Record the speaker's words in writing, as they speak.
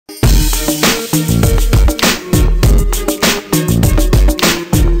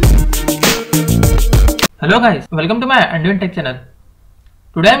Hello guys, welcome to my AndWin Tech channel.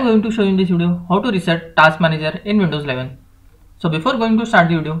 Today I am going to show you in this video how to reset Task Manager in Windows 11. So before going to start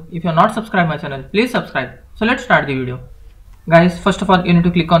the video, if you are not subscribed my channel, please subscribe. So let's start the video. Guys, first of all you need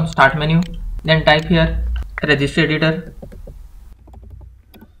to click on Start menu, then type here Register Editor.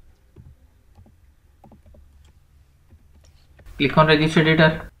 Click on Register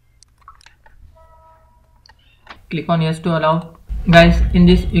Editor. Click on Yes to allow. Guys, in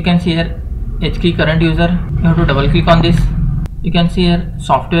this you can see here HKey current user. You have to double click on this. You can see here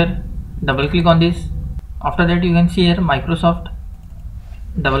software. Double click on this. After that you can see here Microsoft.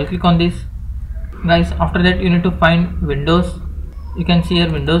 Double click on this. Guys, after that you need to find Windows. You can see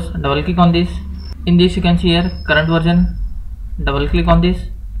here Windows. Double click on this. In this you can see here current version. Double click on this.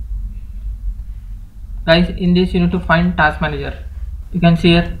 Guys, in this you need to find Task Manager. You can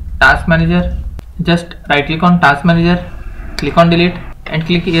see here Task Manager. Just right click on Task Manager, click on delete and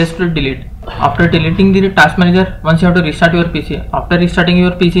click yes to delete. After deleting the Task Manager, once you have to restart your PC. After restarting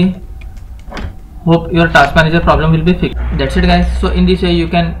your PC, hope your Task Manager problem will be fixed. That's it guys. So in this way you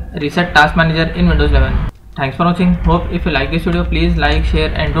can reset Task Manager in Windows 11. Thanks for watching. Hope if you like this video, please like,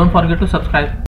 share and don't forget to subscribe.